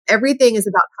everything is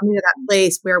about coming to that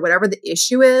place where whatever the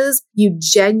issue is, you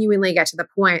genuinely get to the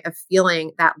point of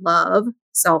feeling that love,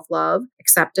 self-love,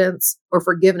 acceptance, or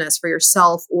forgiveness for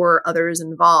yourself or others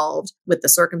involved with the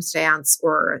circumstance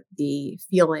or the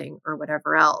feeling or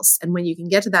whatever else. And when you can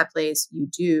get to that place, you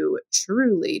do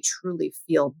truly, truly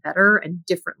feel better and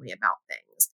differently about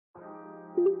things.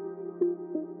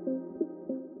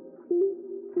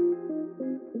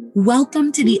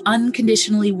 Welcome to the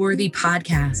Unconditionally Worthy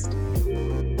podcast.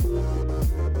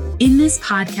 In this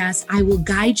podcast, I will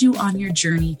guide you on your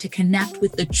journey to connect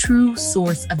with the true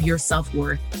source of your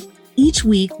self-worth. Each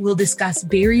week, we'll discuss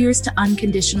barriers to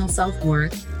unconditional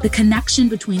self-worth, the connection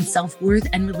between self-worth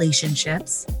and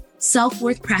relationships,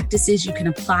 self-worth practices you can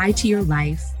apply to your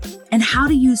life, and how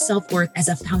to use self-worth as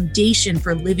a foundation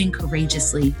for living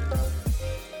courageously.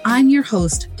 I'm your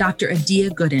host, Dr. Adia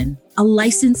Gooden, a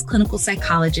licensed clinical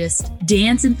psychologist,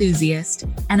 dance enthusiast,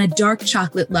 and a dark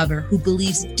chocolate lover who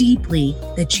believes deeply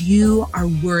that you are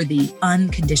worthy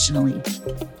unconditionally.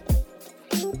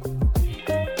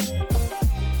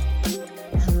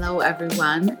 Hello,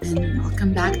 everyone, and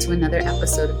welcome back to another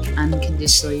episode of the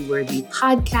Unconditionally Worthy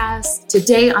podcast.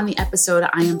 Today on the episode,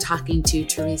 I am talking to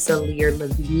Theresa Lear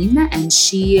Levine, and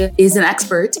she is an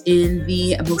expert in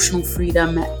the emotional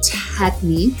freedom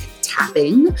technique,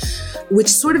 tapping, which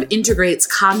sort of integrates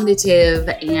cognitive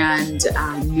and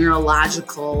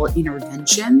neurological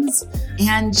interventions.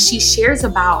 And she shares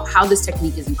about how this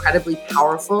technique is incredibly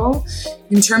powerful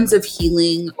in terms of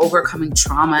healing, overcoming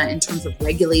trauma, in terms of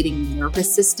regulating the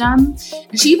nervous system.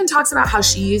 And she even talks about how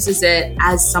she uses it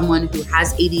as someone who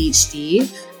has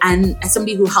ADHD and as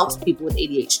somebody who helps people with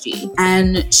ADHD.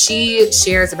 And she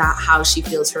shares about how she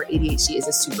feels her ADHD is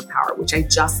a superpower, which I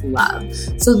just love.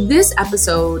 So this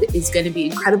episode is going to be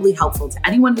incredibly helpful to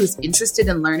anyone who's interested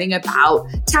in learning about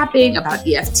tapping, about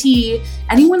EFT,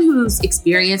 anyone who's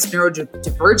experienced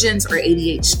neurodivergence or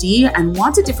ADHD and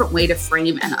wants a different way to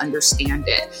frame and understand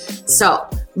it. So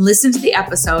listen to the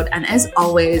episode. And as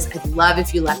always, I'd love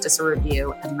if you left us a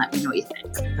review and let me know what you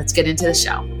think. Let's get into the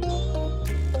show.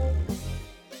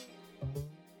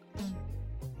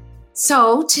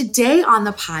 So today on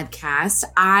the podcast,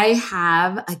 I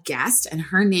have a guest and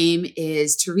her name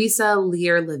is Theresa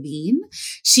Lear Levine.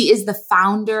 She is the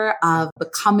founder of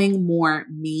Becoming More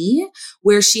Me,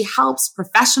 where she helps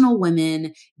professional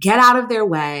women get out of their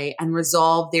way and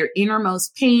resolve their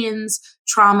innermost pains,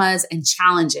 traumas, and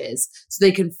challenges so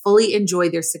they can fully enjoy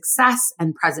their success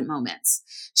and present moments.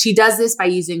 She does this by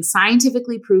using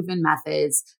scientifically proven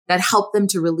methods that help them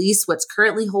to release what's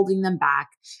currently holding them back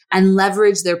and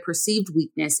leverage their perceived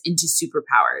weakness into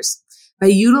superpowers. By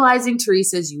utilizing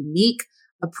Theresa's unique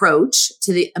approach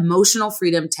to the emotional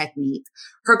freedom technique,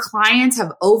 her clients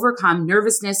have overcome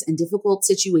nervousness and difficult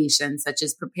situations such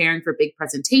as preparing for big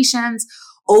presentations,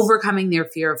 overcoming their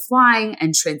fear of flying,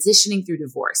 and transitioning through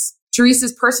divorce.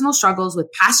 Theresa's personal struggles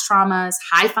with past traumas,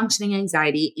 high-functioning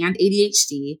anxiety, and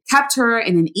ADHD kept her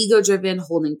in an ego-driven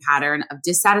holding pattern of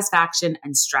dissatisfaction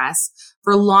and stress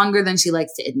for longer than she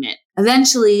likes to admit.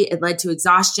 Eventually, it led to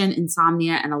exhaustion,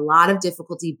 insomnia, and a lot of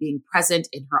difficulty being present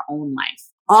in her own life.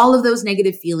 All of those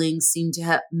negative feelings seemed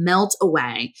to melt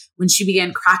away when she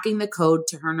began cracking the code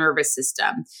to her nervous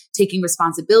system, taking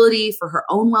responsibility for her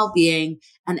own well-being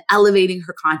and elevating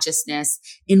her consciousness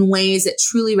in ways that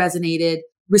truly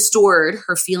restored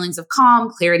her feelings of calm,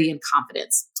 clarity, and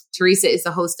confidence. Theresa is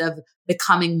the host of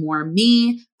Becoming More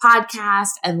Me podcast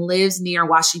and lives near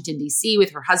Washington, D.C.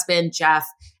 with her husband, Jeff,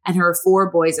 and her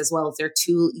 4 boys, as well as their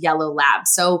 2 yellow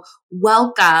labs. So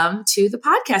welcome to the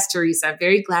podcast, Theresa. I'm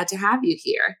very glad to have you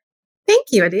here. Thank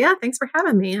you, Adia. Thanks for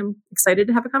having me. I'm excited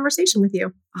to have a conversation with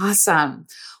you. Awesome.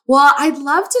 Well, I'd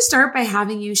love to start by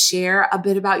having you share a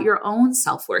bit about your own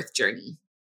self-worth journey.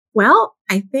 Well,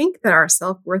 I think that our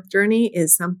self-worth journey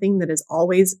is something that is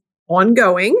always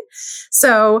ongoing.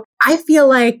 So I feel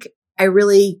like I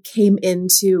really came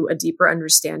into a deeper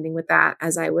understanding with that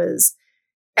as I was,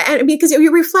 and because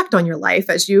you reflect on your life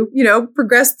as you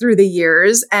progress through the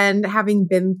years, and having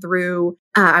been through,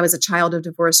 I was a child of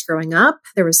divorce growing up.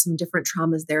 There was some different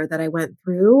traumas there that I went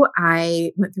through.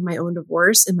 I went through my own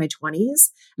divorce in my 20s.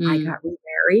 I got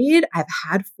remarried. I've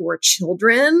had 4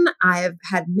 children. I've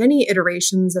had many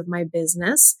iterations of my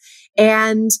business.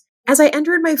 And as I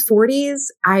entered my 40s,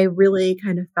 I really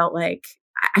kind of felt like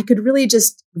I could really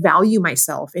just value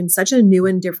myself in such a new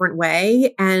and different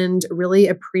way and really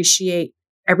appreciate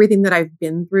everything that I've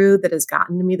been through that has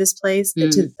gotten me this place, to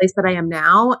the place that I am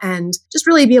now, and just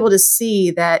really be able to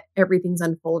see that everything's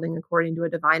unfolding according to a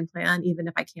divine plan, even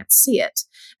if I can't see it,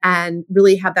 and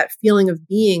really have that feeling of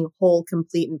being whole,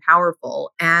 complete, and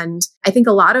powerful. And I think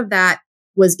a lot of that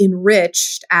was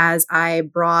enriched as I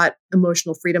brought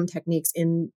emotional freedom techniques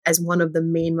in as one of the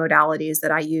main modalities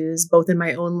that I use both in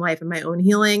my own life and my own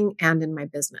healing and in my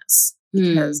business,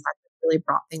 because that really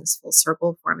brought things full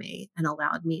circle for me and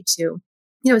allowed me to,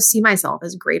 see myself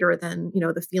as greater than,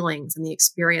 the feelings and the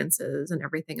experiences and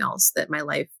everything else that my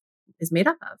life is made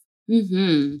up of.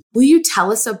 Will you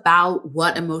tell us about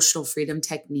what emotional freedom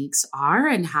techniques are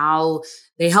and how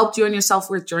they helped you on your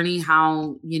self-worth journey,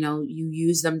 how, you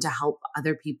use them to help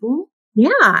other people? Yeah,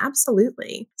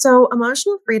 absolutely. So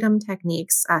emotional freedom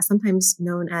techniques, sometimes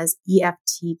known as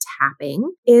EFT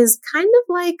tapping, is kind of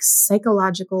like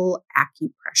psychological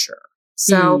acupressure.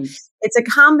 So it's a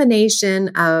combination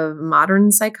of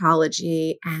modern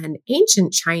psychology and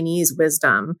ancient Chinese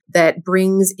wisdom that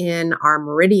brings in our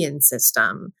meridian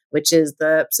system, which is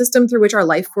the system through which our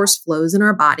life force flows in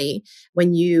our body.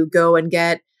 When you go and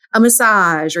get a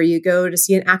massage or you go to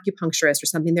see an acupuncturist or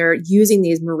something, they're using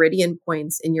these meridian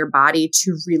points in your body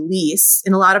to release,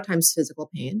 in a lot of times physical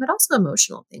pain, but also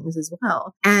emotional things as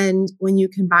well. And when you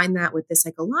combine that with the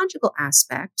psychological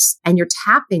aspects and you're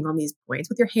tapping on these points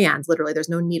with your hands, literally, there's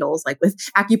no needles like with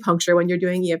acupuncture when you're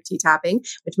doing EFT tapping,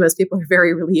 which most people are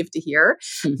very relieved to hear,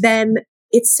 then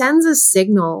it sends a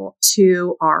signal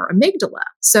to our amygdala.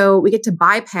 So we get to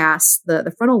bypass the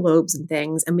frontal lobes and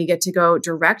things, and we get to go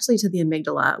directly to the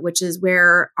amygdala, which is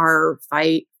where our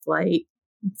fight, flight,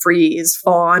 freeze,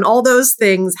 fawn, all those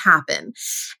things happen.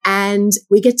 And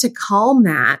we get to calm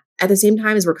that at the same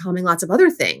time as we're calming lots of other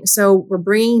things. So we're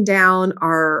bringing down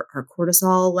our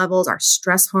cortisol levels, our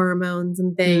stress hormones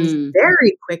and things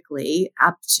very quickly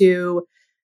up to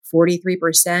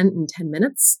 43% in 10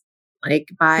 minutes. Like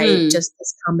by just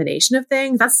this combination of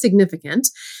things, that's significant.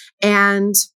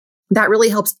 And that really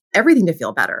helps everything to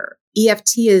feel better.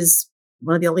 EFT is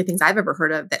one of the only things I've ever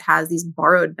heard of that has these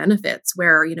borrowed benefits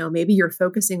where, maybe you're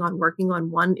focusing on working on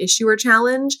one issue or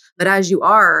challenge, but as you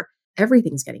are,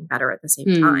 everything's getting better at the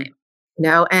same time,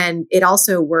 and it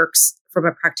also works from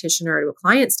a practitioner to a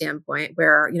client standpoint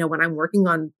where, when I'm working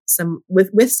on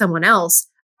with someone else,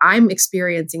 I'm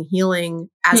experiencing healing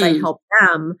as I help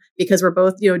them because we're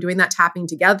both, doing that tapping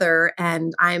together,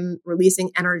 and I'm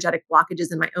releasing energetic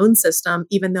blockages in my own system,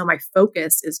 even though my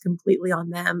focus is completely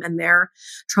on them and their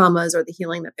traumas or the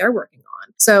healing that they're working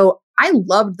on. So I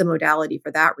loved the modality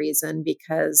for that reason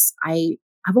because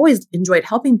I've always enjoyed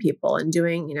helping people and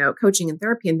doing, coaching and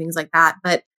therapy and things like that.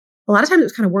 But a lot of times it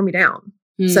was kind of wore me down.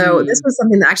 So this was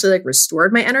something that actually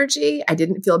restored my energy. I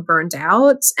didn't feel burnt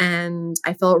out and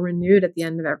I felt renewed at the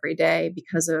end of every day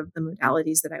because of the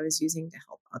modalities that I was using to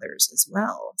help others as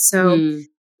well. So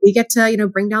we get to,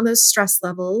 bring down those stress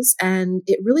levels and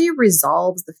it really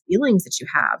resolves the feelings that you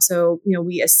have. So,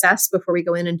 we assess before we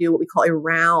go in and do what we call a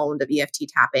round of EFT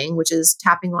tapping, which is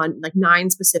tapping on 9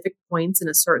 specific points in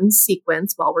a certain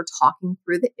sequence while we're talking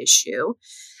through the issue.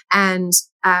 And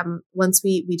once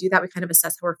we do that, we kind of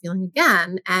assess how we're feeling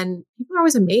again. And people are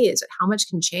always amazed at how much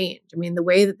can change. I mean, the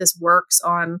way that this works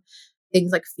on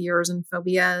things like fears and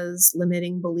phobias,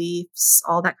 limiting beliefs,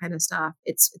 all that kind of stuff,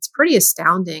 it's pretty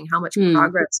astounding how much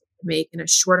progress you can make in a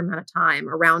short amount of time.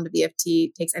 A round of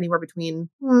EFT takes anywhere between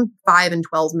 5 and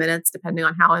 12 minutes, depending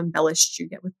on how embellished you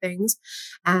get with things.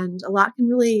 And a lot can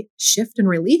really shift and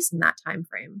release in that time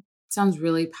frame. Sounds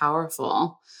really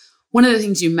powerful. One of the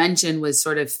things you mentioned was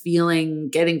sort of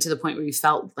getting to the point where you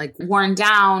felt worn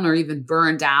down or even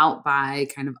burned out by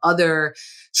kind of other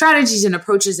strategies and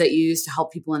approaches that you used to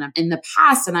help people in the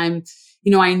past. And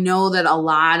I know that a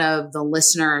lot of the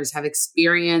listeners have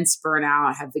experienced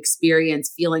burnout, have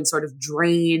experienced feeling sort of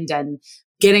drained and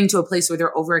getting to a place where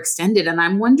they're overextended. And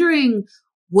I'm wondering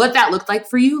what that looked like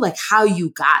for you, how you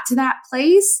got to that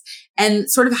place and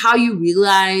sort of how you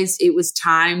realized it was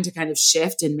time to kind of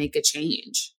shift and make a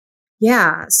change.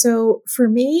 Yeah. So for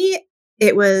me,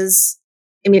 it was,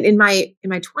 in my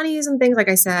 20s and things, like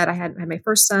I said, I had my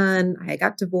first son, I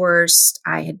got divorced.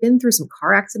 I had been through some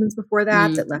car accidents before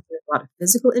that left me with a lot of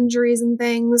physical injuries and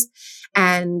things.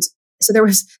 And so there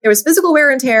was physical wear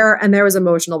and tear and there was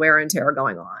emotional wear and tear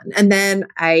going on. And then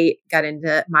I got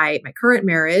into my current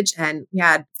marriage and we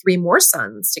had 3 more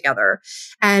sons together.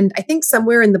 And I think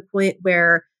somewhere in the point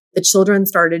where the children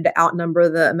started to outnumber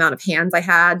the amount of hands I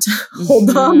had to hold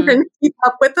them and keep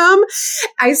up with them,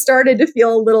 I started to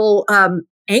feel a little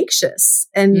anxious.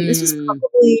 And this was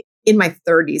probably in my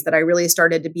 30s that I really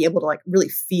started to be able to really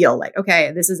feel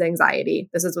okay, this is anxiety.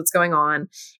 This is what's going on.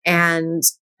 And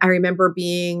I remember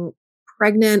being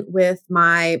pregnant with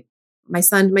my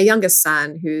son, my youngest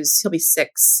son, he'll be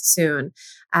 6 soon.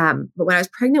 But when I was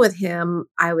pregnant with him,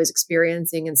 I was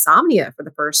experiencing insomnia for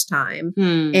the first time.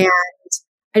 And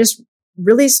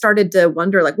really started to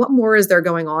wonder, like, what more is there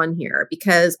going on here?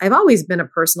 Because I've always been a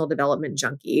personal development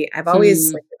junkie. I've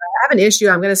always, like, if I have an issue,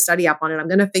 I'm going to study up on it. I'm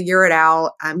going to figure it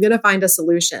out. I'm going to find a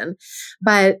solution.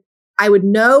 But I would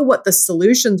know what the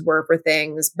solutions were for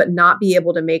things, but not be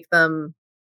able to make them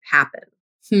happen.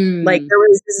 Like there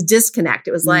was this disconnect.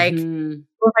 It was like,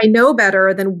 well, if I know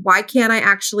better, then why can't I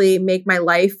actually make my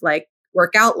life like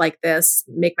work out like this,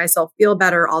 make myself feel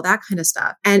better, all that kind of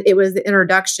stuff. And it was the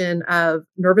introduction of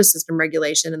nervous system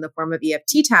regulation in the form of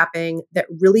EFT tapping that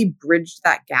really bridged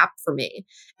that gap for me.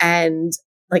 And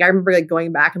like, I remember like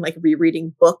going back and like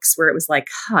rereading books where it was like,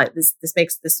 this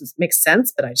makes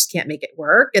sense, but I just can't make it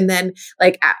work. And then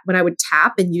like when I would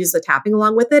tap and use the tapping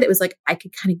along with it, it was like, I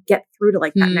could kind of get through to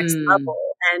like that next level.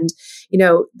 And, you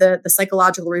know, the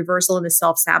psychological reversal and the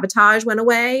self-sabotage went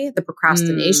away, the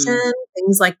procrastination,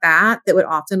 things like that would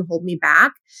often hold me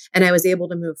back. And I was able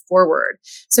to move forward.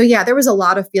 So yeah, there was a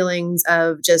lot of feelings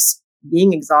of just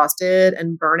being exhausted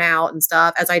and burnout and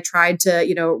stuff as I tried to,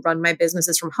 you know, run my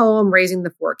businesses from home, raising the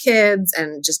 4 kids,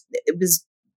 and just, it was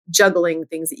juggling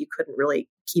things that you couldn't really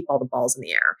keep all the balls in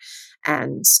the air.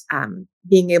 And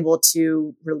being able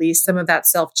to release some of that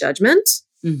self-judgment,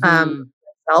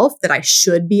 that I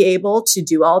should be able to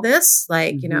do all this.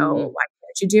 Like, you know, why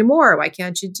can't you do more? Why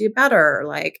can't you do better?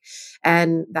 Like,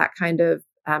 and that kind of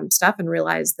stuff, and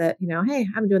realize that, you know, hey,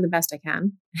 I'm doing the best I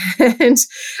can, and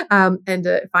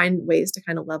to find ways to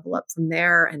kind of level up from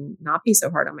there and not be so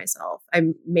hard on myself. I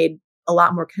made a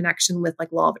lot more connection with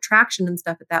like law of attraction and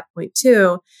stuff at that point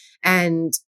too,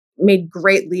 and made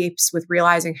great leaps with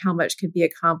realizing how much could be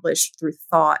accomplished through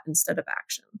thought instead of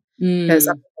action. Because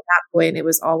up to that point, it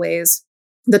was always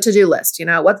the to-do list, you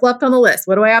know, what's left on the list?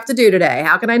 What do I have to do today?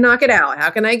 How can I knock it out?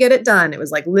 How can I get it done? It was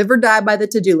like live or die by the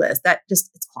to-do list. That just,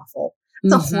 it's awful.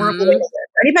 It's a horrible way to live.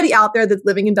 Anybody out there that's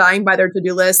living and dying by their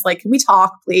to-do list, like, can we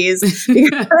talk, please?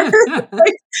 Because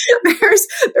like,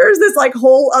 there's this like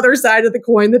whole other side of the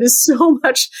coin that is so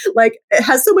much like, it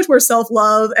has so much more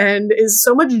self-love and is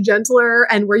so much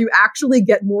gentler, and where you actually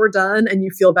get more done and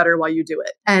you feel better while you do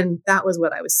it. And that was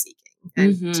what I was seeking.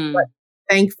 And what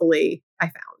thankfully I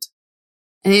found.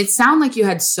 And it sounded like you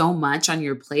had so much on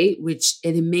your plate, which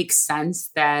it makes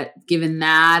sense that given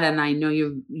that, and I know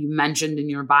you mentioned in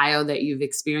your bio that you've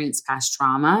experienced past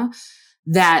trauma,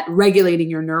 that regulating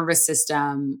your nervous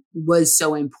system was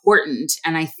so important.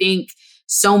 And I think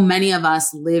so many of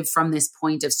us live from this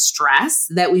point of stress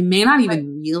that we may not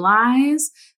even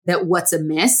realize that what's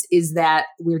amiss is that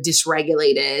we're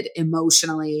dysregulated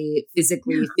emotionally,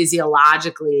 physically,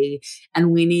 physiologically,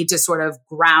 and we need to sort of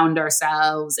ground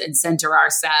ourselves and center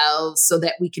ourselves so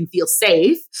that we can feel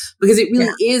safe, because it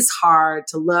really is hard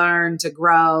to learn, to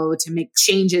grow, to make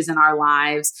changes in our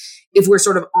lives if we're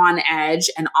sort of on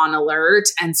edge and on alert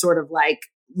and sort of like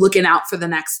looking out for the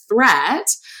next threat.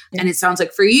 And it sounds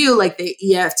like for you, like the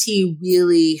EFT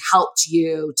really helped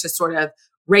you to sort of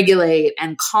regulate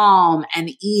and calm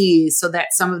and ease, so that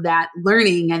some of that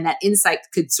learning and that insight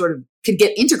could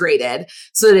get integrated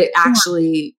so that it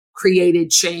actually created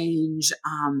change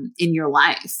in your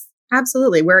life.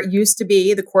 Absolutely. Where it used to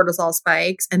be the cortisol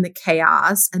spikes and the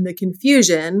chaos and the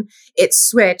confusion, it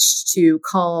switched to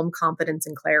calm, confidence,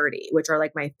 and clarity, which are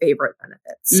like my favorite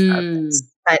benefits of this.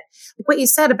 But like what you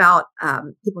said about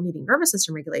people needing nervous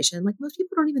system regulation, like most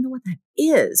people don't even know what that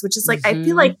is, which is like, I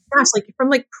feel like, gosh, like from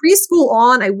like preschool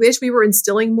on, I wish we were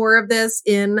instilling more of this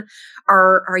in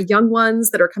our young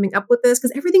ones that are coming up with this,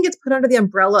 because everything gets put under the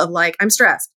umbrella of like, I'm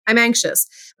stressed, I'm anxious,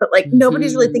 but like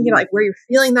nobody's really thinking about like where you're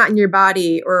feeling that in your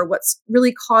body or what's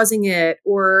really causing it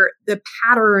or the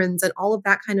patterns and all of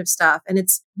that kind of stuff. And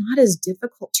it's not as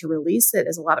difficult to release it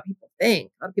as a lot of people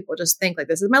think. A lot of people just think like,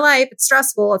 this is my life. It's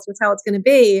stressful. It's just how it's going to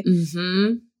be.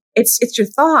 It's your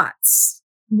thoughts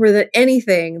more than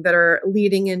anything that are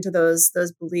leading into those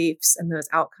beliefs and those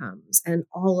outcomes. And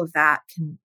all of that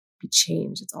can be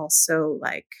changed. It's all so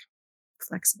like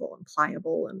flexible and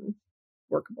pliable and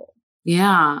workable.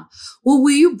 Yeah. Well,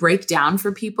 will you break down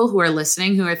for people who are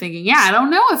listening, who are thinking, I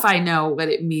don't know if I know what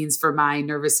it means for my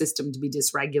nervous system to be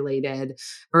dysregulated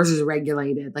versus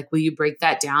regulated. Like, will you break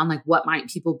that down? Like, what might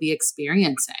people be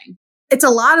experiencing? It's a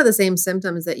lot of the same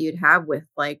symptoms that you'd have with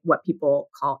like what people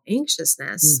call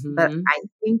anxiousness. But I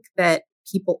think that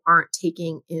people aren't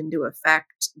taking into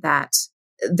effect that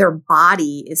their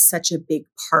body is such a big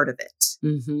part of it.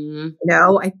 You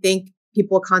know, I think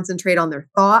people concentrate on their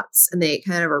thoughts and they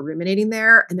kind of are ruminating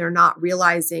there, and they're not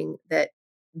realizing that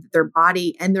their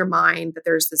body and their mind, that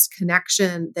there's this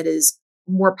connection that is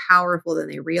more powerful than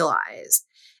they realize.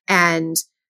 And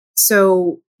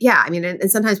so, yeah, I mean, and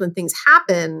sometimes when things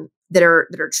happen that are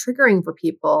triggering for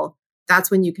people, that's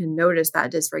when you can notice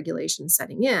that dysregulation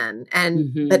setting in.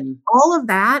 And but Mm-hmm. all of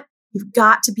that, you've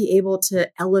got to be able to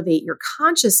elevate your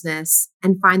consciousness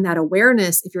and find that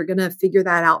awareness if you're going to figure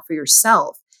that out for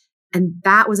yourself. And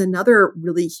that was another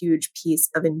really huge piece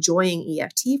of enjoying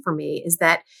EFT for me, is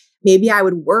that maybe I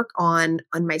would work on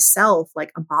myself,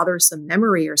 like a bothersome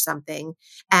memory or something,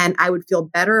 and I would feel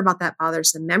better about that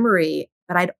bothersome memory.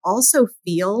 But I'd also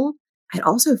feel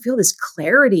this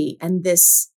clarity and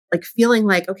this like feeling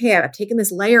like, okay, I've taken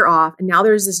this layer off and now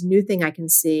there's this new thing I can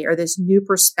see, or this new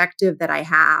perspective that I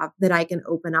have that I can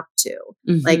open up to.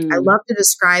 Mm-hmm. Like, I love to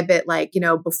describe it like,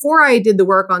 before I did the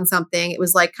work on something, it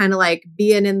was like kind of like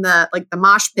being in the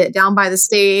mosh pit down by the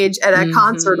stage at a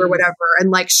concert or whatever.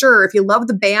 And like, sure, if you love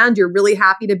the band, you're really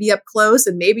happy to be up close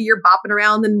and maybe you're bopping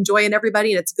around and enjoying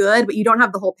everybody and it's good, but you don't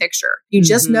have the whole picture. You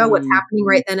just know what's happening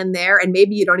right then and there. And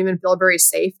maybe you don't even feel very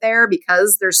safe there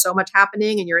because there's so much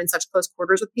happening and you're in such close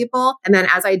quarters with people. And then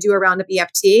as I do a round of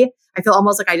EFT, I feel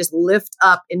almost like I just lift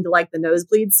up into like the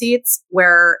nosebleed seats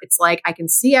where it's like I can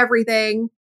see everything.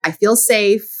 I feel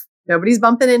safe. Nobody's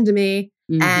bumping into me.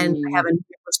 And I have a new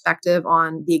perspective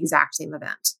on the exact same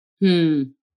event.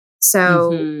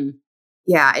 So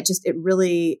yeah, it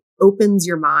really opens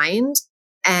your mind.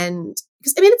 And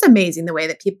because it's amazing the way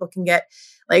that people can get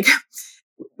like,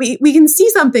 we can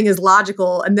see something as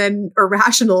logical and then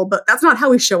irrational, but that's not how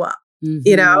we show up,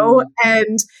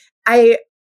 And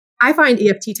I find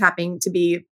EFT tapping to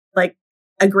be like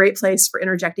a great place for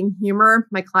interjecting humor.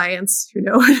 My clients who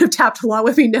know and have tapped along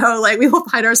with me know, like, we will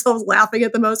find ourselves laughing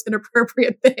at the most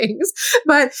inappropriate things.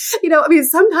 But,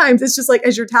 sometimes it's just like,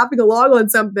 as you're tapping along on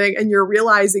something and you're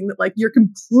realizing that like you're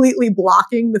completely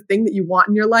blocking the thing that you want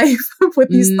in your life with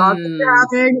these thoughts that you're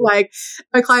having, like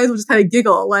my clients will just kind of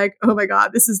giggle like, oh my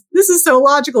God, this is so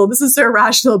logical. This is so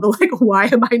rational, but like, why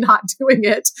am I not doing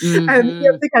it? And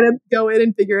you have to kind of go in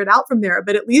and figure it out from there.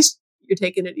 But at least you're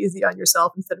taking it easy on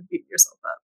yourself instead of beating yourself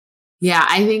up. Yeah,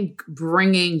 I think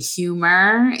bringing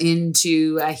humor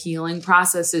into a healing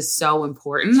process is so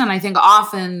important. And I think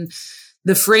often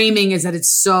the framing is that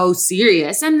it's so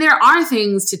serious. And there are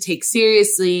things to take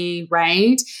seriously,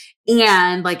 right?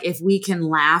 And like, if we can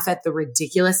laugh at the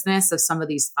ridiculousness of some of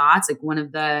these thoughts, like one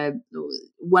of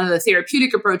the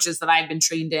therapeutic approaches that I've been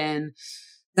trained in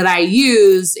that I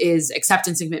use is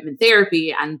acceptance and commitment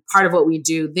therapy. And part of what we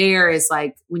do there is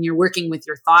like, when you're working with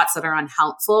your thoughts that are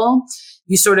unhelpful,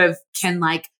 you sort of can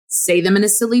like say them in a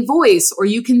silly voice, or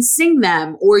you can sing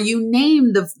them, or you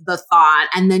name the thought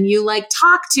and then you like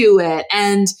talk to it.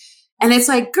 And it's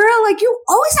like, girl, like you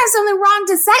always have something wrong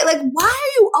to say. Like, why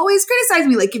are you always criticizing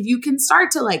me? Like, if you can start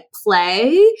to like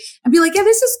play and be like, yeah,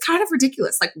 this is kind of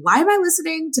ridiculous. Like, why am I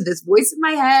listening to this voice in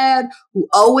my head who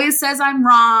always says I'm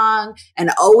wrong? And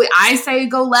I say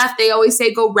go left. They always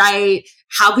say go right.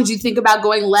 How could you think about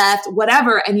going left?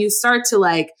 Whatever. And you start to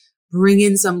like bring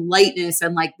in some lightness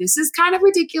and like, this is kind of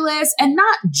ridiculous, and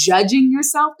not judging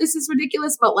yourself. This is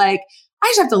ridiculous, but like, I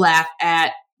just have to laugh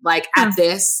at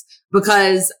this.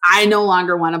 Because I no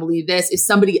longer want to believe this. If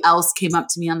somebody else came up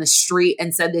to me on the street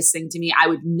and said this thing to me, I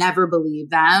would never believe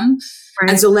them. Right.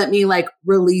 And so let me like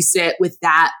release it with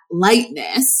that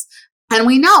lightness. And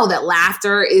we know that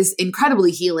laughter is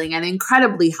incredibly healing and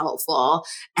incredibly helpful.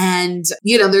 And,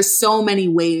 there's so many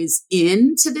ways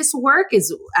into this work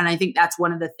and I think that's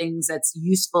one of the things that's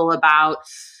useful about,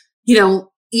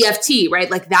 EFT,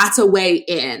 right? Like that's a way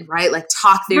in, right? Like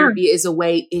talk therapy is a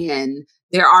way in.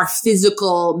 There are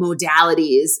physical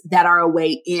modalities that are a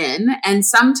way in. And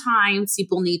sometimes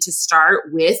people need to start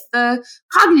with the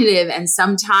cognitive and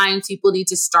sometimes people need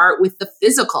to start with the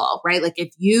physical, right? Like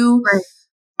if you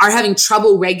are having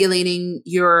trouble regulating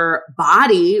your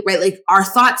body, right? Like our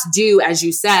thoughts do, as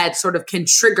you said, sort of can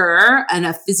trigger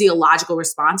a physiological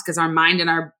response because our mind and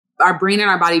our brain and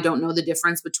our body don't know the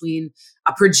difference between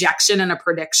a projection and a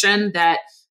prediction that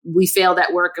we failed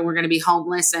at work and we're going to be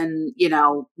homeless and,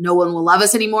 no one will love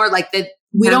us anymore. Like that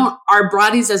our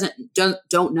bodies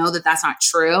don't know that that's not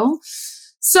true.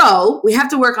 So we have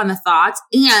to work on the thoughts.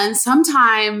 And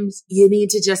sometimes you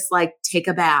need to just like take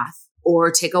a bath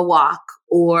or take a walk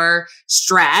or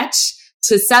stretch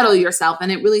to settle yourself.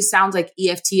 And it really sounds like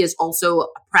EFT is also a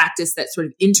practice that sort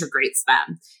of integrates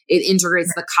them. It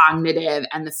integrates the cognitive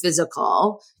and the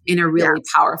physical in a really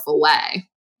powerful way.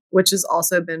 Which has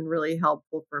also been really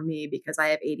helpful for me because I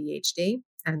have ADHD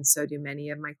and so do many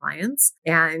of my clients.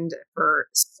 And for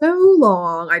so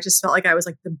long, I just felt like I was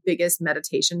like the biggest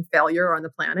meditation failure on the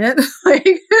planet. Like,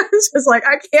 it's just like,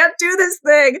 I can't do this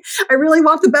thing. I really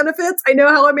want the benefits. I know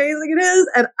how amazing it is.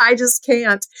 And I just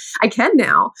can't. I can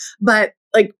now, but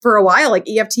like for a while, like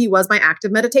EFT was my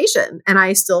active meditation, and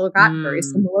I still got very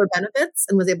similar benefits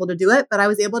and was able to do it, but I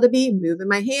was able to be moving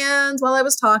my hands while I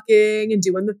was talking and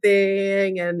doing the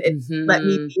thing. And it let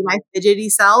me be my fidgety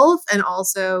self and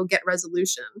also get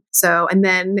resolution. So, and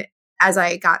then as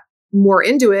I got more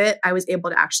into it, I was able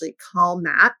to actually calm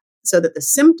that so that the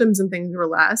symptoms and things were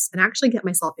less, and actually get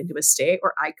myself into a state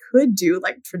where I could do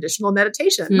like traditional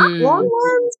meditation, not long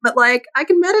ones, but like I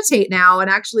can meditate now and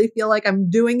actually feel like I'm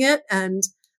doing it. And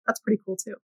that's pretty cool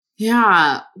too.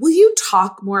 Yeah. Will you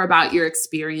talk more about your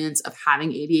experience of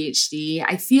having ADHD?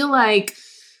 I feel like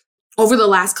over the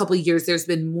last couple of years, there's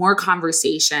been more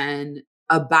conversation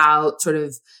about sort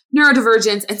of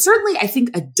neurodivergence, and certainly I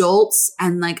think adults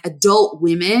and like adult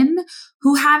women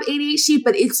who have ADHD,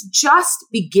 but it's just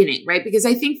beginning, right? Because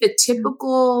I think the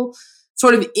typical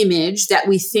sort of image that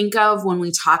we think of when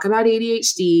we talk about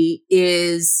ADHD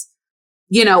is,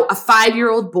 you know, a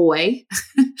 5-year-old boy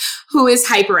who is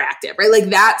hyperactive, right? Like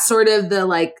that's sort of the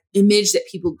like image that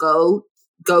people go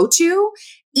to.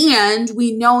 And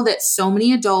we know that so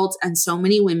many adults and so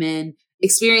many women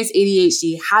experience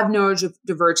ADHD, have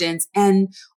neurodivergence. And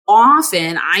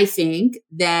often I think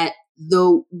that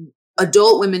the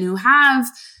adult women who have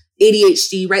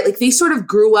ADHD, right, like they sort of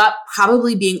grew up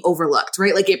probably being overlooked,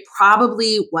 right? Like it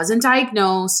probably wasn't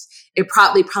diagnosed. It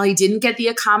probably didn't get the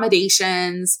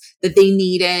accommodations that they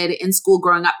needed in school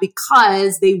growing up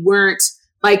because they weren't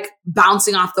like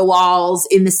bouncing off the walls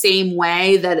in the same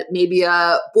way that maybe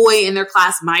a boy in their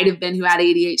class might have been who had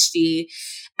ADHD.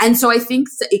 And so I think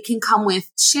it can come with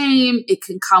shame. It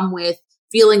can come with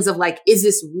feelings of like, is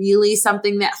this really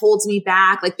something that holds me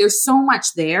back? Like there's so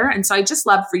much there. And so I just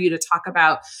love for you to talk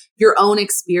about your own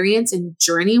experience and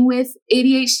journey with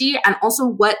ADHD, and also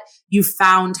what you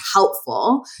found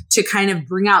helpful to kind of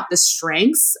bring out the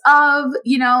strengths of,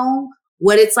 you know,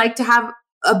 what it's like to have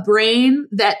a brain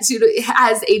that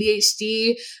has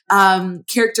ADHD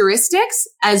characteristics,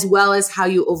 as well as how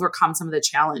you overcome some of the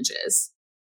challenges.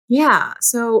 Yeah.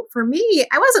 So for me,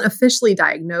 I wasn't officially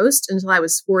diagnosed until I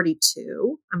was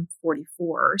 42. I'm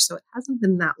 44, so it hasn't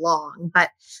been that long, but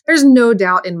there's no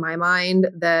doubt in my mind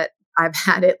that I've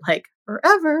had it like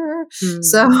forever.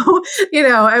 So, you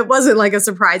know, it wasn't like a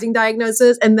surprising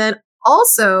diagnosis. And then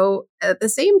also at the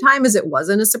same time as it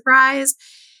wasn't a surprise,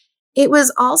 it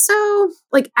was also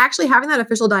like actually having that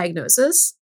official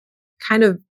diagnosis kind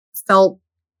of felt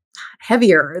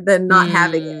heavier than not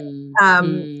having it.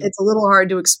 It's a little hard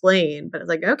to explain, but it's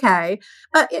like, okay.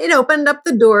 But it opened up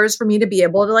the doors for me to be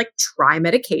able to like try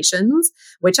medications,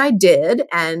 which I did.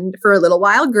 And for a little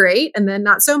while, great. And then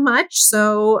not so much.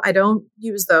 So I don't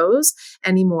use those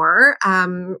anymore.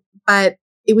 But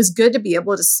it was good to be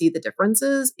able to see the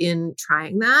differences in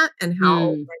trying that and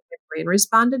how my brain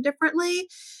responded differently.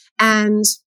 And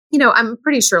you know, I'm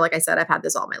pretty sure, like I said, I've had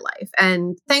this all my life.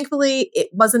 And thankfully, it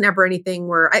wasn't ever anything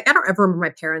where I don't ever remember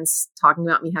my parents talking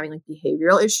about me having like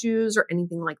behavioral issues or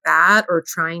anything like that, or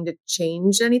trying to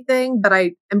change anything. But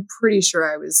I am pretty sure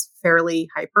I was fairly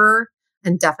hyper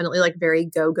and definitely like very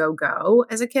go, go, go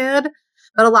as a kid.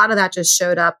 But a lot of that just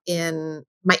showed up in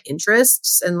my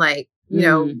interests and like, you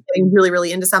know, getting really,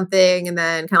 really into something and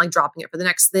then kind of like dropping it for the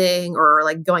next thing, or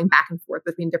like going back and forth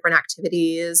between different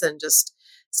activities and just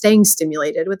staying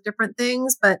stimulated with different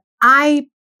things. But I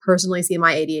personally see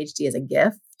my ADHD as a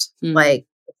gift. Like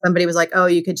if somebody was like, oh,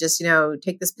 you could just, you know,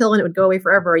 take this pill and it would go away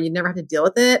forever and you'd never have to deal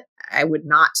with it, I would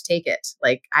not take it.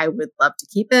 Like I would love to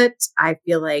keep it. I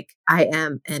feel like I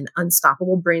am an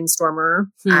unstoppable brainstormer.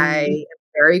 I am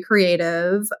very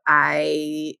creative.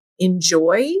 I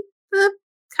enjoy the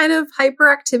kind of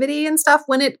hyperactivity and stuff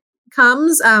when it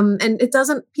comes. And it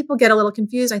doesn't, people get a little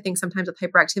confused, I think, sometimes with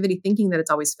hyperactivity, thinking that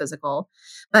it's always physical,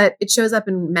 but it shows up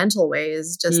in mental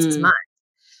ways just as much.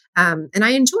 And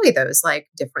I enjoy those like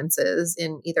differences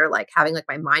in either like having like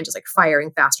my mind just like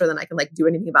firing faster than I can like do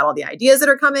anything about all the ideas that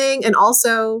are coming. And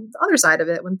also the other side of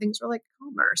it when things are like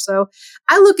calmer. So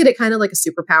I look at it kind of like a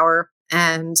superpower,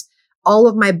 and all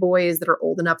of my boys that are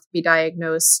old enough to be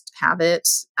diagnosed have it.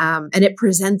 And it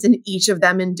presents in each of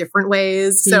them in different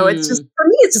ways. So it's just, for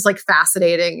me, it's just like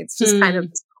fascinating. It's just kind of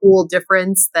this cool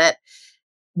difference that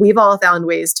we've all found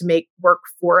ways to make work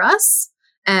for us.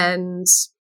 And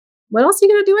what else are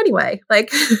you going to do anyway?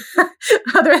 Like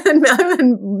other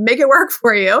than make it work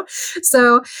for you.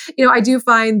 So, you know, I do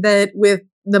find that with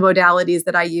the modalities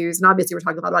that I use, and obviously we're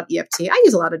talking a lot about EFT. I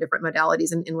use a lot of different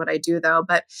modalities in what I do though,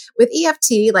 but with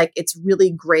EFT, like it's really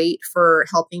great for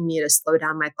helping me to slow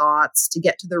down my thoughts, to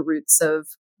get to the roots of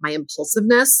my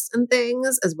impulsiveness and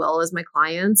things, as well as my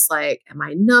clients. Like, am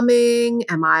I numbing?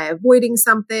 Am I avoiding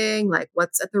something? Like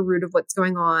what's at the root of what's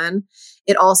going on?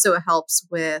 It also helps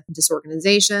with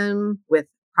disorganization, with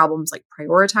problems like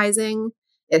prioritizing.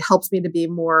 It helps me to be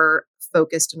more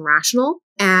focused and rational.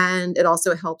 And it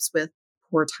also helps with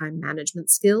poor time management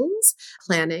skills,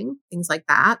 planning, things like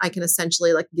that. I can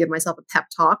essentially like give myself a pep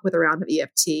talk with a round of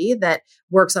EFT that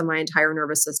works on my entire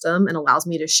nervous system and allows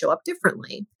me to show up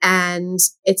differently. And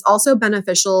it's also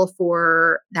beneficial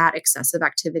for that excessive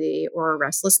activity or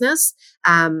restlessness,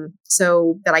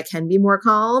 so that I can be more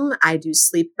calm. I do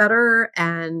sleep better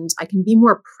and I can be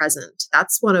more present.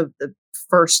 That's one of the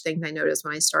first things I noticed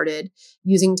when I started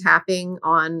using tapping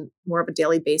on more of a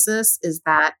daily basis, is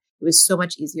that it was so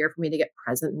much easier for me to get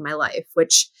present in my life,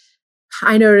 which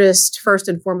I noticed first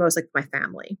and foremost, like my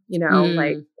family,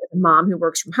 like a mom who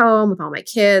works from home with all my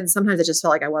kids. Sometimes it just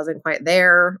felt like I wasn't quite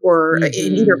there, or in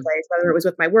either place, whether it was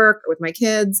with my work or with my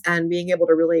kids, and being able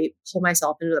to really pull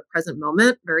myself into the present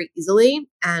moment very easily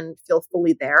and feel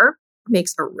fully there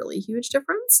makes a really huge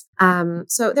difference.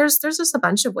 So there's just a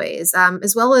bunch of ways,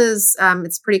 as well as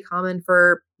it's pretty common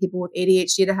for people with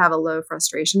ADHD to have a low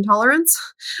frustration tolerance.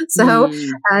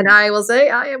 And I will say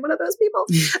I am one of those people.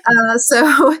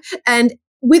 And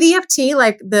with EFT,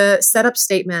 like the setup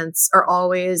statements are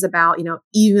always about,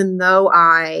 even though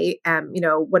I am,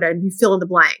 whatever you fill in the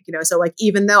blank, so like,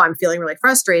 even though I'm feeling really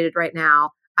frustrated right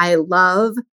now, I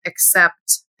love,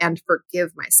 accept, and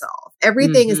forgive myself.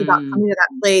 Everything is about coming to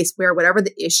that place where whatever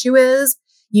the issue is,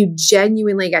 you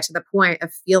genuinely get to the point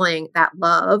of feeling that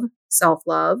love,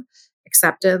 self-love,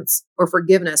 acceptance, or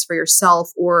forgiveness for yourself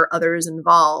or others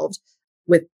involved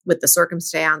with the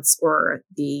circumstance or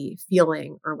the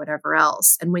feeling or whatever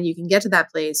else. And when you can get to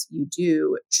that place, you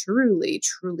do truly,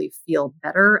 truly feel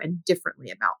better and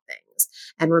differently about things.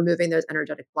 And removing those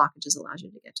energetic blockages allows you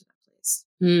to get to that place.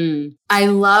 I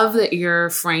love that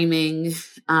you're framing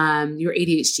your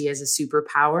ADHD as a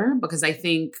superpower, because I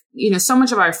think, so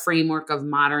much of our framework of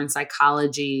modern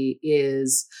psychology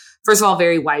is, first of all,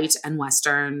 very white and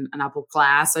Western and upper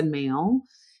class and male.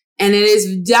 And it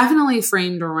is definitely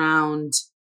framed around,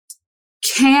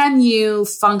 can you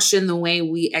function the way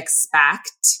we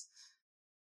expect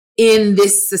in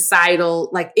this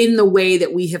societal, like in the way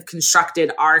that we have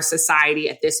constructed our society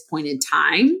at this point in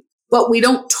time? But we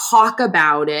don't talk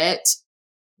about it.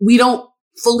 We don't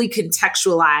fully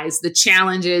contextualize the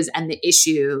challenges and the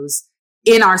issues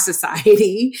in our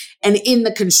society and in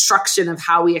the construction of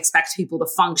how we expect people to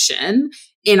function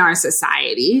in our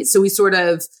society. So we sort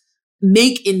of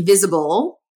make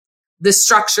invisible the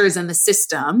structures and the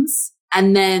systems,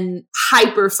 and then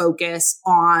hyper focus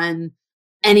on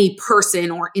any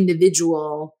person or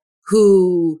individual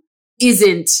who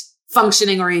isn't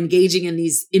functioning or engaging in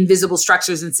these invisible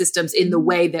structures and systems in the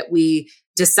way that we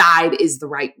decide is the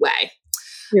right way.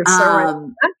 You're so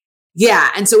right.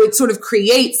 Yeah. And so it sort of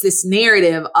creates this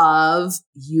narrative of,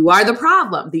 you are the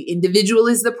problem. The individual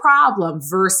is the problem,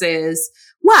 versus,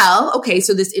 well, okay,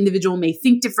 so this individual may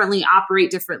think differently,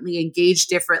 operate differently, engage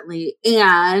differently.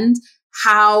 And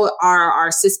how are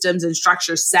our systems and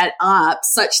structures set up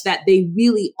such that they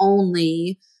really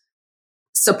only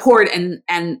support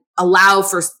and allow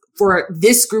for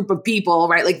this group of people,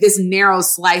 right? Like this narrow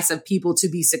slice of people to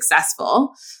be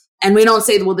successful. And we don't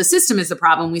say, well, the system is the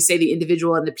problem. We say the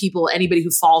individual and the people, anybody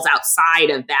who falls outside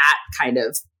of that kind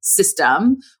of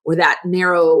system or that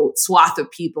narrow swath of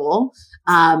people,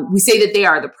 we say that they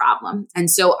are the problem.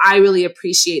 And so I really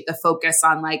appreciate the focus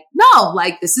on like, no,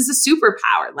 like this is a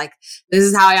superpower. Like this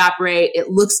is how I operate. It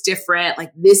looks different.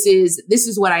 Like this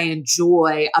is what I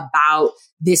enjoy about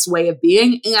this way of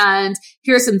being. And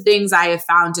here are some things I have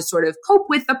found to sort of cope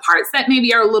with the parts that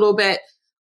maybe are a little bit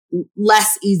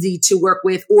less easy to work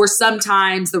with, or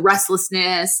sometimes the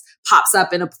restlessness pops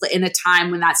up in a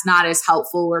time when that's not as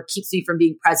helpful or keeps me from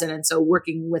being present. And so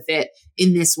working with it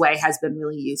in this way has been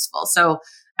really useful. So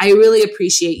I really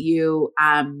appreciate you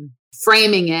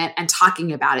framing it and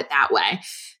talking about it that way.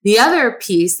 The other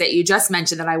piece that you just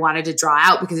mentioned that I wanted to draw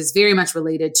out, because it's very much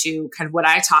related to kind of what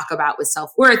I talk about with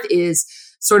self-worth, is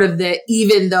sort of the,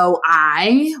 even though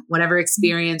whatever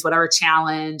experience, whatever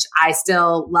challenge, I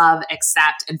still love,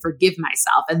 accept, and forgive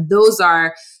myself. And those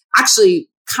are actually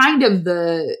kind of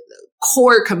the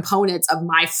core components of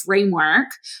my framework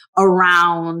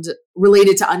around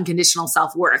related to unconditional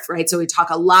self-worth, right? So we talk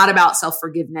a lot about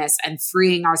self-forgiveness and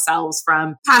freeing ourselves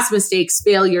from past mistakes,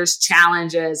 failures,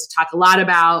 challenges. We talk a lot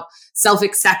about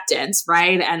self-acceptance,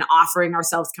 right? And offering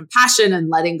ourselves compassion and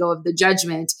letting go of the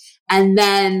judgment. and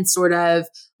then sort of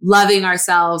loving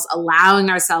ourselves, allowing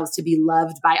ourselves to be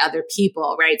loved by other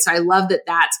people, right? So I love that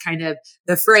that's kind of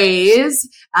the phrase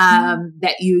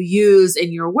that you use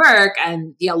in your work,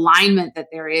 and the alignment that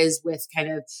there is with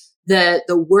kind of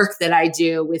the work that I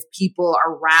do with people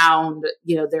around,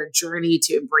 their journey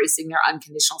to embracing their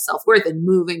unconditional self-worth and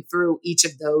moving through each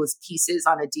of those pieces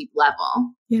on a deep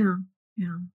level. Yeah.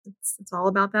 Yeah. It's all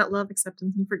about that love,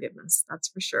 acceptance, and forgiveness. That's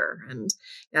for sure. And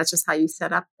that's just how you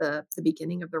set up the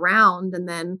beginning of the round. And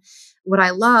then what I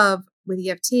love with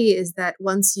EFT is that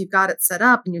once you've got it set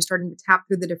up and you're starting to tap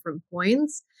through the different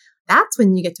points, that's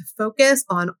when you get to focus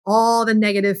on all the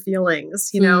negative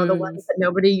feelings, the ones that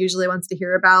nobody usually wants to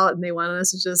hear about. And they want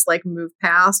us to just like move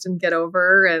past and get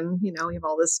over. And, we have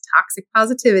all this toxic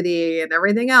positivity and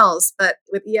everything else. But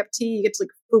with EFT, you get to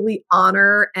like fully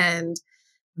honor and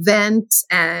vent,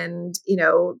 and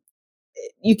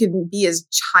you can be as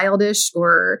childish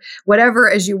or whatever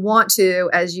as you want to,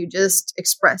 as you just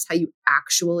express how you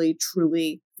actually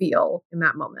truly feel in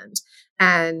that moment.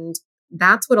 And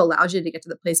that's what allows you to get to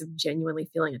the place of genuinely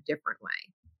feeling a different way.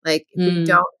 Like if we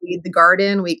don't weed the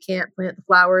garden, we can't plant the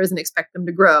flowers and expect them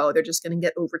to grow. They're just going to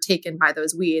get overtaken by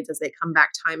those weeds as they come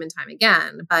back time and time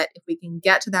again. But if we can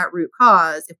get to that root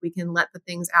cause, if we can let the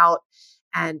things out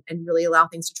and really allow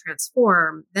things to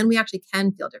transform, then we actually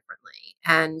can feel differently.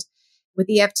 And with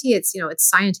EFT, it's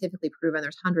scientifically proven.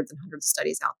 There's hundreds and hundreds of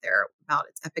studies out there about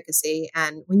its efficacy.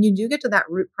 And when you do get to that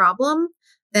root problem,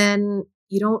 then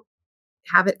you don't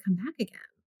have it come back again.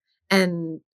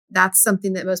 And that's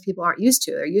something that most people aren't used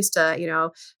to. They're used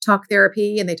to, talk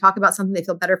therapy, and they talk about something, they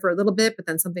feel better for a little bit, but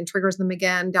then something triggers them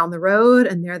again down the road.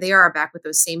 And there they are back with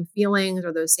those same feelings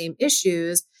or those same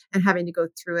issues and having to go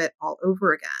through it all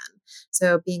over again.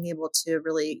 So being able to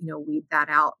really, weed that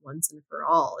out once and for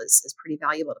all is pretty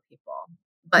valuable to people.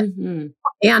 But,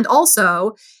 and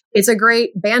also it's a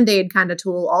great Band-Aid kind of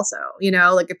tool also,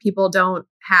 like if people don't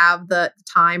have the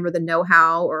time or the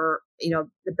know-how or, the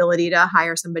ability to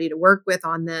hire somebody to work with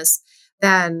on this,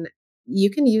 then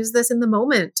you can use this in the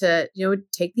moment to,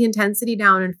 take the intensity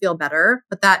down and feel better.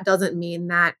 But that doesn't mean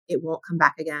that it won't come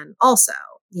back again also,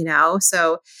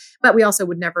 but we also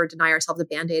would never deny ourselves a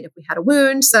Band-Aid if we had a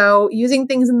wound. So using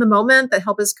things in the moment that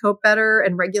help us cope better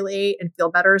and regulate and feel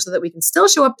better so that we can still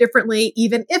show up differently,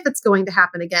 even if it's going to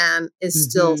happen again, is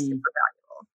still super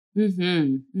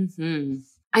valuable.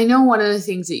 I know one of the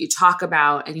things that you talk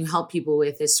about and you help people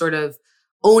with is sort of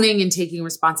owning and taking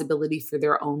responsibility for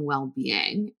their own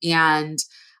well-being. And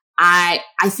I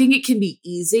think it can be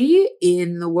easy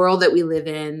in the world that we live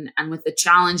in and with the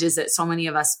challenges that so many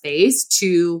of us face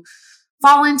to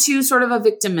fall into sort of a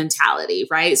victim mentality,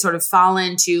 right? Sort of fall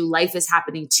into life is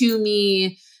happening to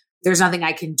me. There's nothing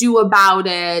I can do about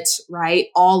it, right?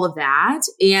 All of that.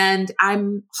 And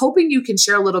I'm hoping you can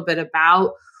share a little bit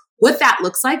about what that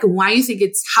looks like and why you think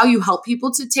it's how you help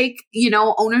people to take,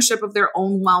 ownership of their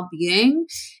own well-being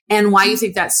and why you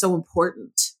think that's so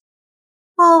important.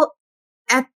 Well,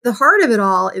 at the heart of it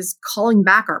all is calling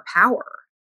back our power.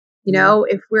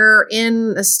 If we're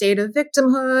in a state of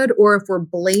victimhood or if we're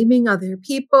blaming other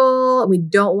people and we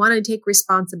don't want to take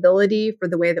responsibility for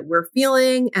the way that we're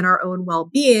feeling and our own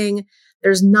well-being,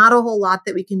 there's not a whole lot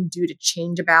that we can do to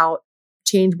change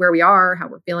where we are, how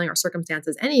we're feeling, our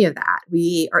circumstances, any of that.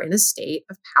 We are in a state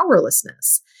of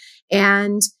powerlessness.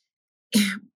 And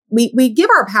we give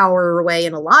our power away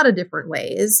in a lot of different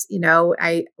ways.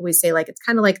 I always say it's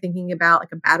kind of like thinking about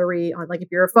a battery on if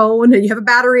you're a phone and you have a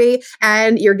battery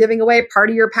and you're giving away part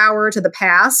of your power to the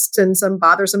past and some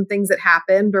bothersome things that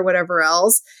happened or whatever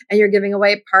else. And you're giving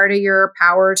away part of your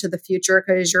power to the future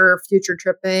because you're future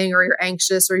tripping or you're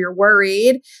anxious or you're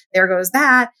worried. There goes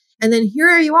that. And then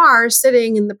here you are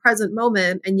sitting in the present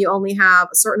moment and you only have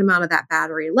a certain amount of that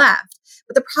battery left.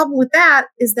 But the problem with that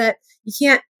is that you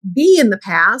can't be in the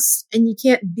past and you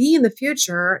can't be in the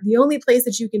future. The only place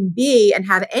that you can be and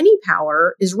have any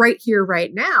power is right here,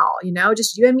 right now.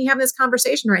 Just you and me having this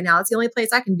conversation right now. It's the only place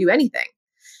I can do anything.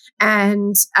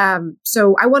 And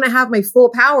so I want to have my full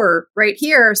power right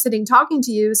here sitting talking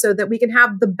to you so that we can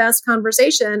have the best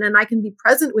conversation and I can be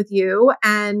present with you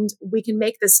and we can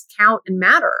make this count and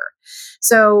matter.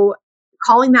 So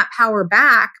calling that power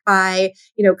back by,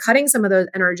 cutting some of those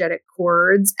energetic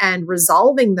cords and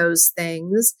resolving those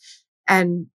things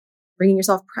and bringing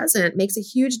yourself present makes a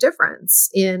huge difference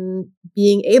in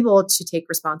being able to take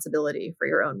responsibility for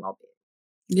your own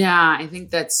well-being. Yeah, I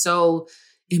think that's so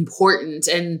important.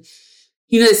 And,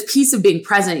 this piece of being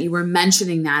present, you were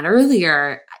mentioning that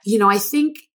earlier, I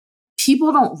think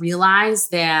people don't realize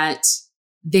that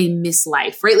they miss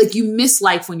life, right? Like you miss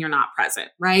life when you're not present,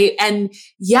 right? And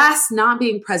yes, not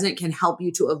being present can help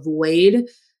you to avoid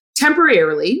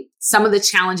temporarily some of the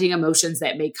challenging emotions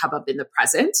that may come up in the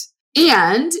present.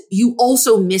 And you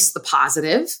also miss the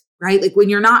positive, right? Like when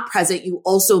you're not present, you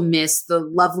also miss the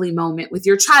lovely moment with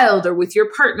your child or with your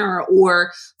partner,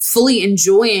 or fully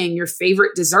enjoying your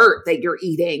favorite dessert that you're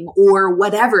eating or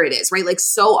whatever it is, right? Like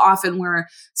so often we're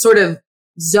sort of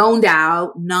zoned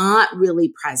out, not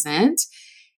really present.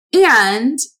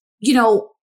 And, you know,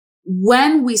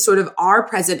 when we sort of are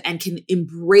present and can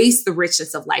embrace the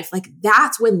richness of life, like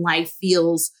that's when life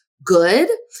feels good.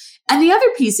 And the other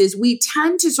piece is we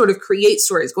tend to sort of create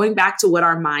stories, going back to what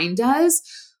our mind does.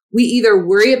 We either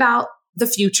worry about the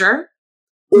future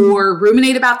or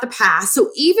ruminate about the past. So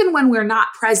even when we're not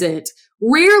present,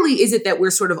 rarely is it that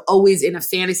we're sort of always in a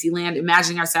fantasy land,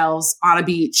 imagining ourselves on a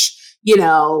beach, you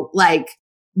know, like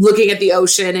looking at the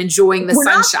ocean, enjoying the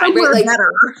sunshine, right? Like,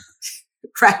 better.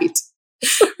 Right.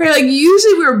 Right. Like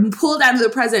usually we're pulled out of the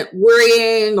present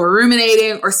worrying or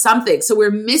ruminating or something. So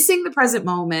we're missing the present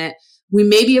moment. We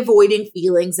may be avoiding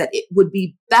feelings that it would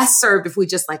be best served if we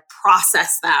just like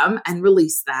process them and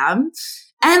release them.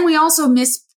 And we also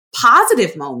miss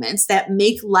positive moments that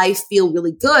make life feel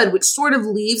really good, which sort of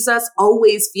leaves us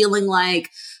always feeling like,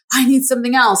 I need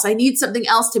something else. I need something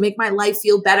else to make my life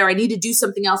feel better. I need to do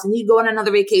something else. I need to go on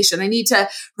another vacation. I need to,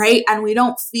 right? And we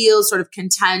don't feel sort of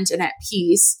content and at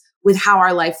peace with how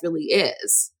our life really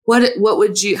is.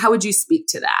 How would you speak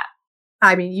to that?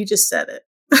 I mean, you just said it.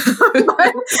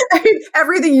 But, I mean,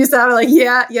 everything you said, like,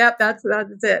 that's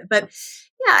it. But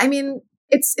yeah, I mean,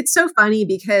 it's so funny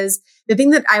because the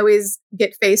thing that I always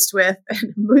get faced with,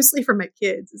 and mostly from my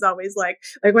kids, is always like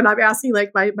when I'm asking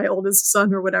like my oldest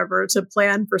son or whatever to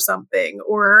plan for something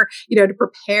or, you know, to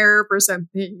prepare for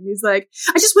something. He's like,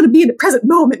 I just want to be in the present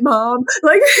moment, Mom.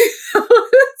 Like,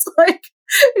 it's like,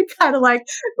 it kind of like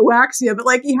whacks you, but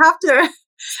like you have to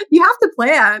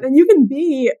plan, and you can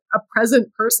be a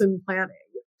present person planning,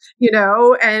 you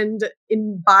know, and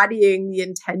embodying the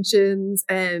intentions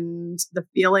and the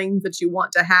feelings that you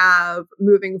want to have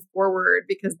moving forward,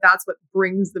 because that's what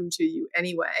brings them to you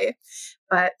anyway.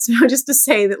 But just to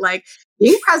say that like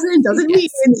being present doesn't mean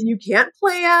that you can't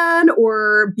plan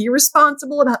or be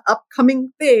responsible about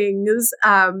upcoming things.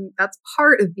 That's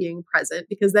part of being present,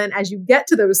 because then as you get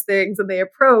to those things and they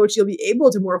approach, you'll be able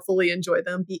to more fully enjoy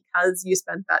them because you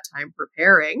spent that time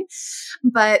preparing.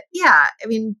 But yeah, I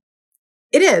mean,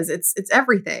 it's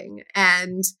everything.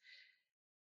 And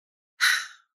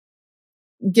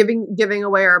giving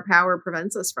away our power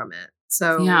prevents us from it.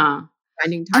 So yeah.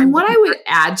 Finding time. And what I would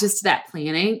add just to that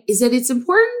planning is that it's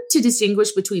important to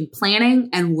distinguish between planning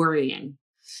and worrying.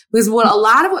 Because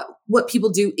what people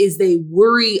do is they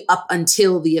worry up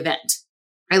until the event.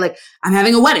 Right? Like, I'm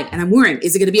having a wedding and I'm worrying.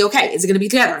 Is it going to be okay? Is it going to be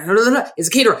together? Is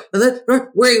it caterer?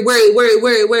 Worry.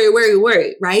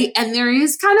 Right? And there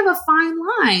is kind of a fine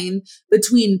line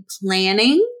between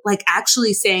planning, like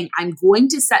actually saying, I'm going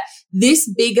to set this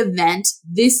big event,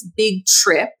 this big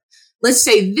trip. Let's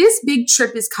say this big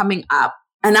trip is coming up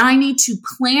and I need to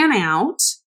plan out,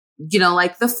 you know,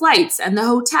 like the flights and the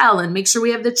hotel, and make sure we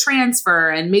have the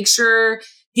transfer, and make sure,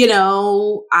 you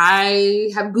know, I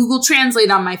have Google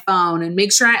Translate on my phone, and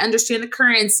make sure I understand the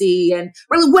currency, and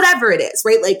really whatever it is,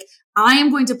 right? Like I am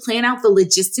going to plan out the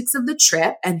logistics of the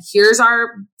trip, and here's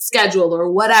our schedule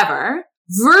or whatever,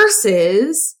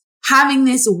 versus having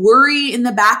this worry in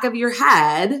the back of your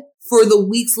head for the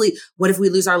weeks lead. What if we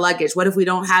lose our luggage? What if we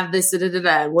don't have this?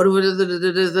 And what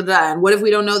if we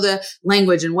don't know the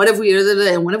language? And what if we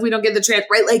don't get the transfer?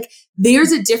 Right? Like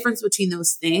there's a difference between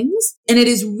those things, and it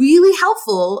is really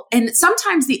helpful. And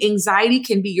sometimes the anxiety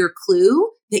can be your clue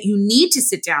that you need to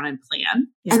sit down and plan.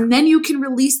 Yeah. And then you can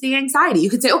release the anxiety. You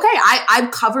can say, okay,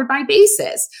 I've covered my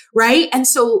bases, right? And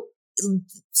so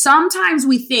sometimes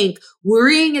we think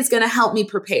worrying is going to help me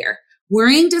prepare.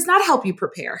 Worrying does not help you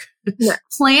prepare. No.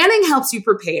 Planning helps you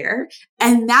prepare.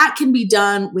 And that can be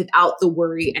done without the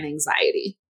worry and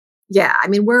anxiety. Yeah. I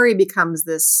mean, worry becomes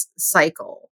this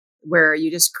cycle where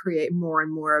you just create more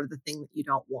and more of the thing that you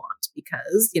don't want,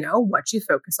 because, you know, what you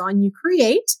focus on, you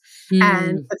create,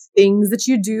 and the things that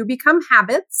you do become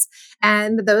habits,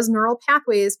 and those neural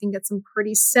pathways can get some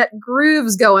pretty set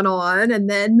grooves going on. And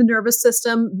then the nervous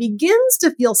system begins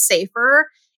to feel safer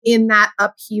in that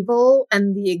upheaval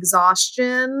and the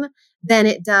exhaustion than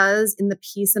it does in the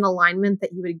peace and alignment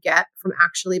that you would get from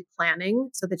actually planning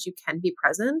so that you can be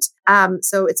present.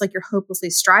 So it's like you're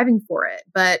hopelessly striving for it,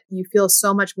 but you feel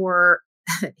so much more,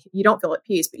 you don't feel at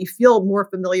peace, but you feel more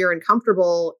familiar and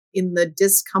comfortable in the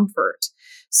discomfort.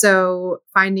 So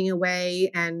finding a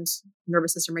way, and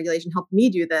nervous system regulation helped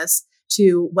me do this,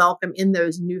 to welcome in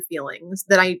those new feelings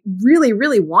that I really,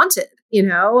 really wanted, you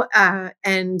know,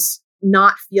 and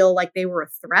not feel like they were a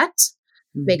threat.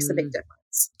 makes a big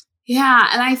difference. Yeah.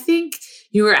 And I think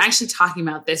you were actually talking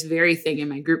about this very thing in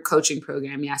my group coaching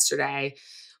program yesterday.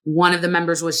 One of the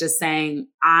members was just saying,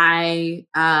 I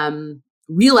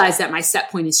realized that my set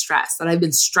point is stress, that I've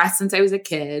been stressed since I was a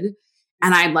kid.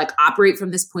 And I like operate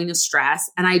from this point of stress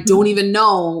and I don't even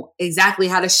know exactly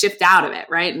how to shift out of it.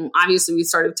 Right. And obviously we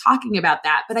started talking about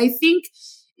that, but I think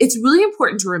it's really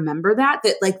important to remember that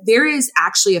like there is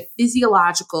actually a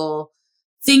physiological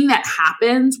thing that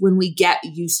happens when we get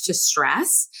used to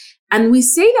stress. And we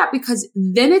say that because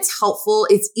then it's helpful.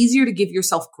 It's easier to give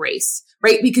yourself grace,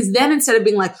 right? Because then instead of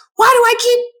being like, why do I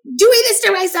keep doing this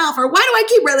to myself? Or why do I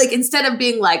keep, right? Like instead of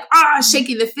being like,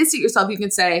 shaking the fist at yourself, you can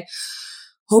say,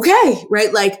 okay,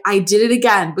 right? Like I did it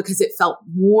again because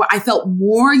I felt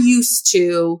more used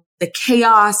to the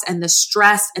chaos and the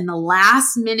stress and the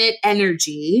last minute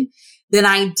energy than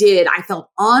I did. I felt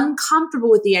uncomfortable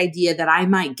with the idea that I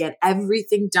might get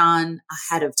everything done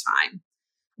ahead of time.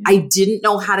 I didn't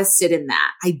know how to sit in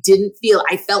that.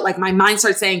 I felt like my mind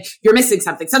started saying, you're missing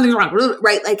something, something's wrong,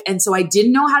 right? Like, and so I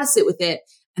didn't know how to sit with it.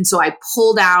 And so I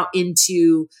pulled out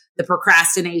into the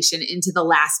procrastination, into the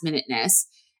last minuteness.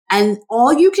 And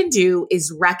all you can do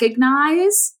is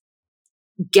recognize,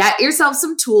 get yourself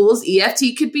some tools.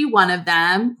 EFT could be one of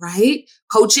them, right?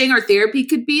 Coaching or therapy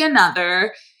could be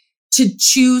another, to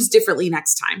choose differently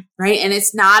next time, right? And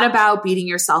it's not about beating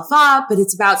yourself up, but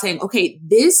it's about saying, okay,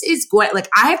 this is like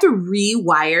I have to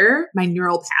rewire my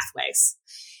neural pathways.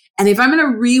 And if I'm going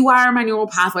to rewire my neural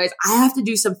pathways, I have to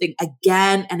do something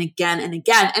again and again and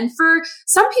again. And for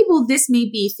some people, this may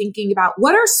be thinking about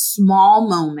what are small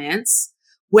moments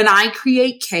when I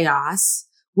create chaos,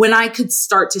 when I could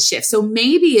start to shift. So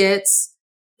maybe it's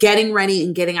getting ready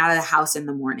and getting out of the house in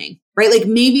the morning, right? Like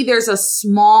maybe there's a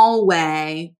small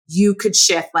way you could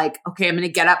shift, like, okay, I'm going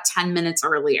to get up 10 minutes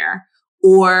earlier,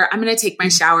 or I'm going to take my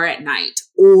shower at night,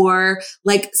 or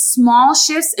like small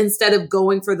shifts instead of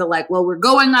going for the like, well, we're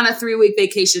going on a 3-week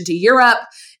vacation to Europe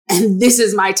and this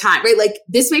is my time, right? Like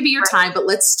this may be your time, but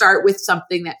let's start with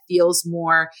something that feels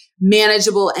more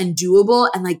manageable and doable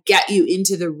and like get you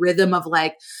into the rhythm of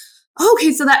like,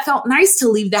 okay, so that felt nice to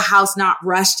leave the house not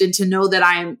rushed and to know that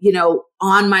I'm,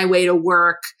 on my way to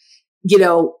work,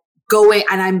 going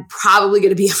and I'm probably going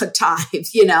to be on time,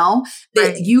 that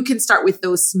Right. You can start with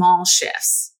those small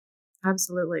shifts.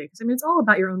 Absolutely. Because it's all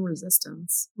about your own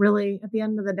resistance, really, at the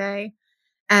end of the day.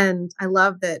 And I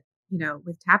love that,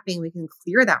 with tapping, we can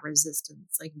clear that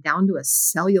resistance like down to a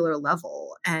cellular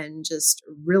level and just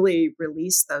really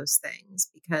release those things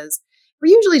because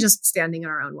we're usually just standing in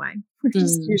our own way. We're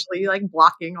just usually like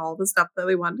blocking all the stuff that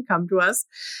we want to come to us.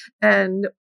 And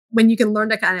when you can learn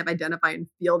to kind of identify and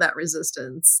feel that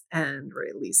resistance and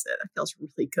release it, it feels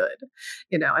really good,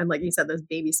 and like you said, those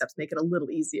baby steps make it a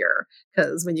little easier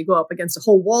because when you go up against a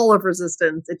whole wall of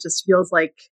resistance, it just feels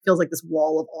like this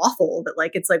wall of awful that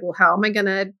like, it's like, well, how am I going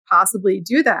to possibly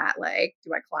do that? Like,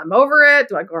 do I climb over it?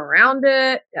 Do I go around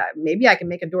it? Maybe I can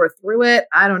make a door through it.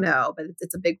 I don't know, but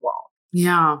it's a big wall.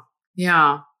 Yeah.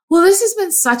 Yeah. Well, this has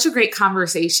been such a great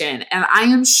conversation. And I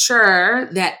am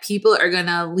sure that people are going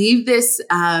to leave this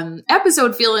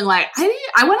episode feeling like,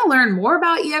 I want to learn more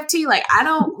about EFT. Like, how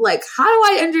do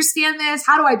I understand this?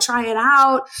 How do I try it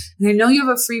out? And I know you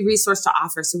have a free resource to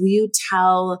offer. So will you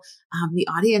tell the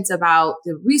audience about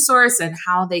the resource and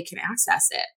how they can access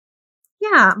it?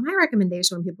 Yeah, my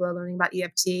recommendation when people are learning about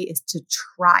EFT is to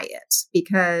try it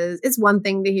because it's one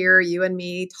thing to hear you and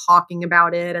me talking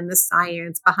about it and the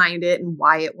science behind it and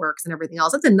why it works and everything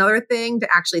else. It's another thing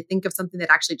to actually think of something that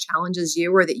actually challenges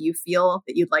you or that you feel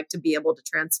that you'd like to be able to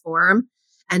transform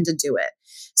and to do it.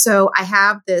 So I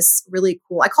have this really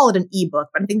cool, I call it an ebook,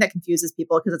 but I think that confuses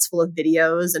people because it's full of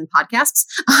videos and podcasts,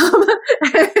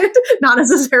 and not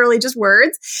necessarily just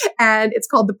words. And it's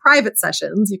called The Private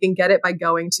Sessions. You can get it by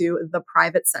going to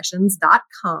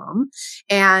theprivatesessions.com.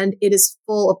 And it is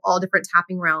full of all different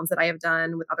tapping rounds that I have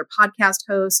done with other podcast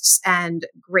hosts and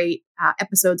great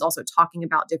episodes also talking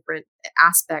about different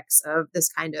aspects of this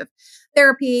kind of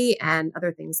therapy and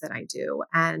other things that I do.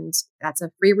 And that's a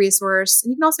free resource.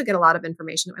 And you can also get a lot of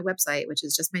information at my website, which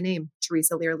is just my name,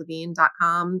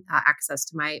 TheresaLearLevine.com, access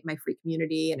to my free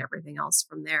community and everything else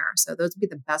from there. So those would be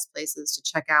the best places to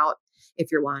check out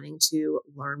if you're wanting to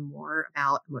learn more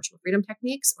about emotional freedom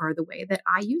techniques or the way that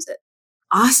I use it.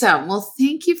 Awesome. Well,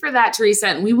 thank you for that, Theresa.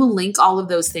 And we will link all of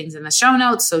those things in the show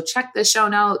notes. So check the show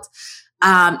notes.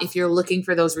 If you're looking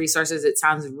for those resources, it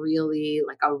sounds really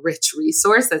like a rich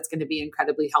resource that's going to be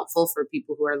incredibly helpful for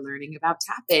people who are learning about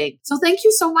tapping. So thank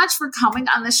you so much for coming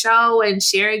on the show and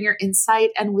sharing your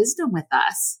insight and wisdom with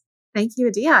us. Thank you,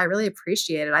 Adia. I really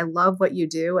appreciate it. I love what you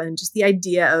do. And just the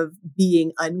idea of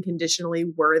being unconditionally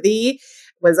worthy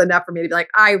was enough for me to be like,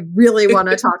 I really want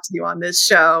to talk to you on this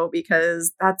show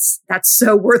because that's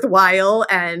so worthwhile.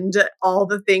 And all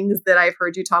the things that I've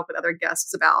heard you talk with other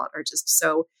guests about are just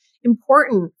so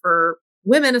important for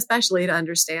women, especially to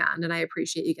understand. And I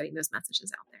appreciate you getting those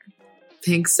messages out there.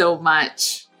 Thanks so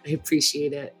much. I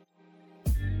appreciate it.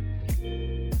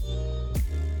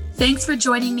 Thanks for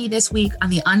joining me this week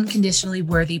on the Unconditionally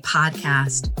Worthy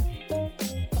podcast.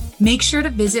 Make sure to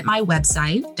visit my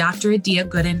website,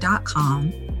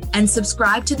 dradiagooden.com, and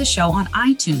subscribe to the show on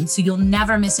iTunes so you'll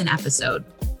never miss an episode.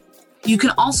 You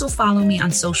can also follow me on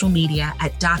social media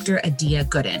at Dr. Adia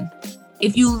Gooden.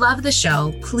 If you love the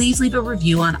show, please leave a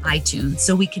review on iTunes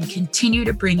so we can continue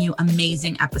to bring you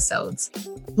amazing episodes.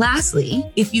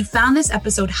 Lastly, if you found this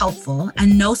episode helpful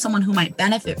and know someone who might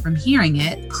benefit from hearing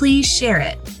it, please share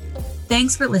it.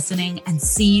 Thanks for listening and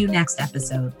see you next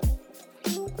episode.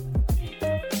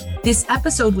 This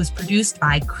episode was produced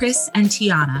by Chris and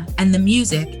Tiana, and the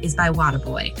music is by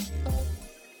Waterboy.